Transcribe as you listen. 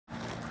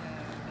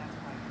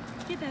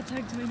Get that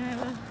tug toy,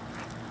 Nyla.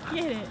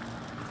 Get it.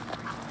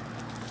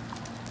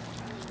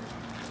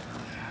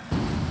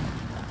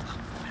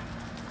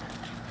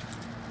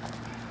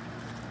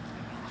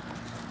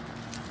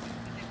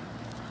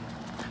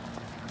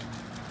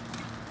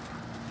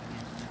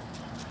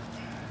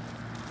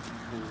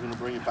 You're gonna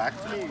bring it back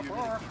to me?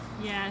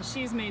 Yeah,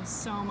 she's made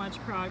so much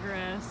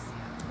progress.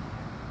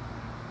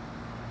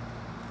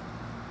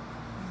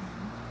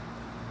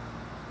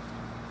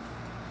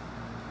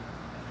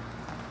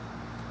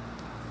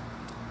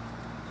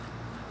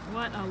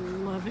 What a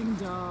loving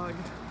dog.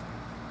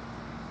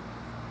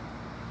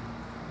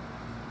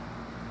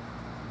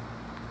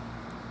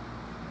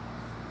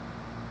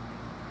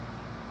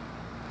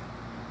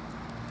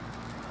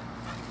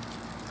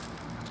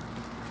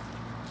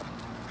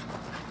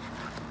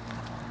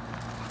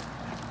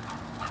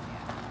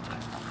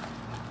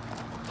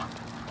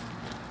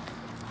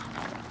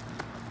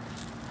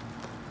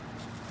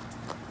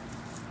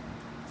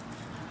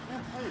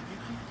 Hey, you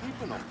keep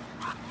keeping them.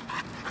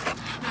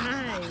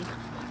 Hi.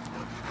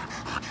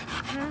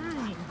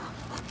 Hi.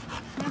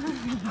 Oh my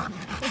goodness.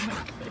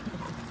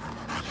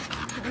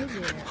 Hi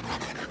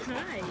there.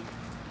 Hi.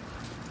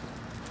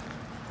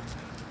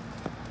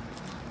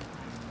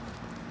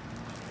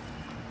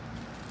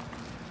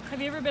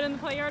 Have you ever been in the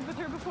play yard with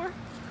her before?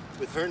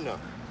 With her, no.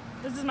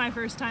 This is my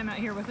first time out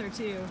here with her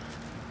too.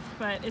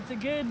 But it's a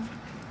good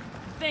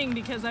thing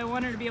because I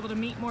want her to be able to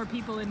meet more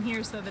people in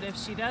here so that if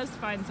she does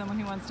find someone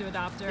who wants to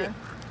adopt her, Yeah.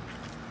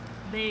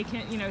 they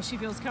can, you know, she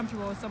feels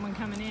comfortable with someone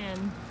coming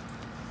in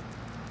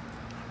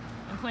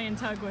and playing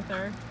tug with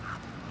her.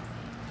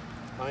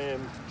 I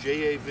am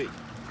JAV,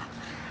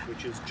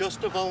 which is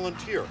just a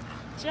volunteer.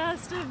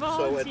 Just a So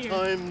volunteer. at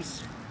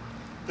times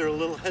they're a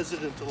little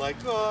hesitant to like,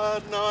 oh,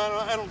 no,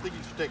 I don't think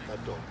you should take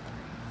that dog.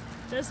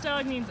 This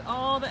dog needs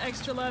all the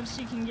extra love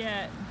she can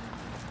get.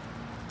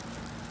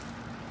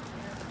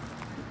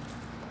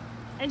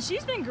 And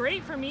she's been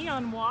great for me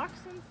on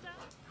walks and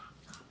stuff.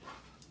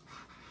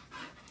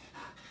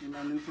 You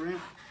my new friend?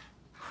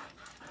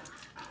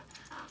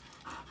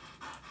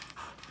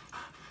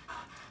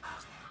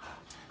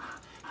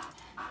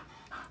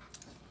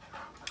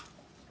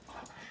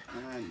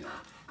 I know.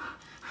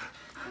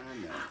 I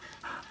know.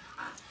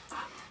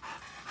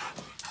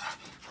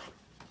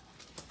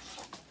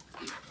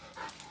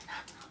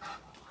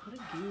 What a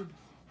goob.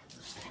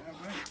 All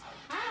right.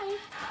 Hi.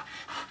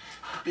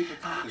 Big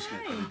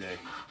accomplishment for the day.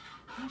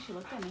 Oh, she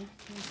looked at me.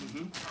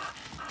 Mm-hmm.